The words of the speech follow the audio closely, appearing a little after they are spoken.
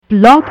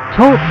Blog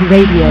Talk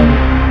Radio.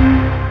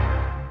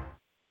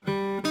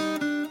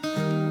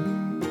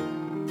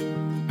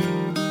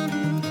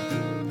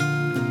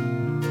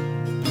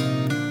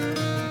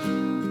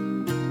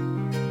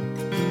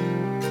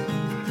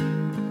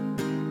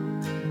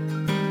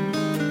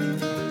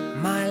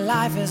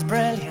 Life is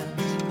brilliant.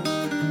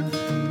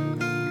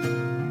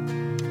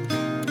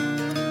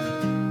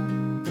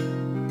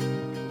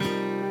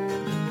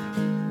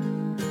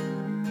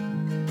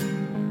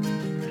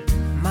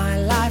 My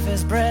life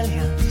is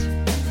brilliant.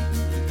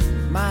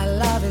 My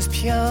love is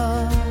pure.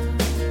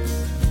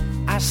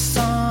 I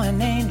saw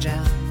an angel,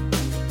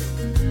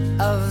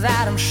 of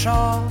that I'm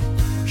sure.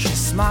 She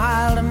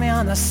smiled at me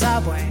on the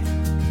subway.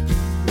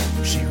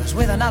 She was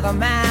with another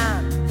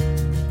man,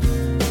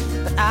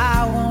 but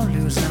I won't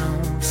lose no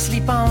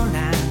sleep on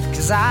that,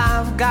 'cause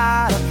I've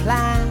got a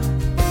plan.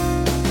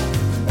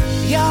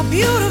 You're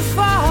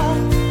beautiful.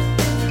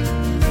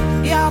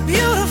 You're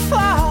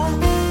beautiful.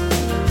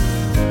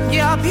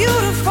 You're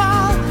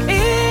beautiful.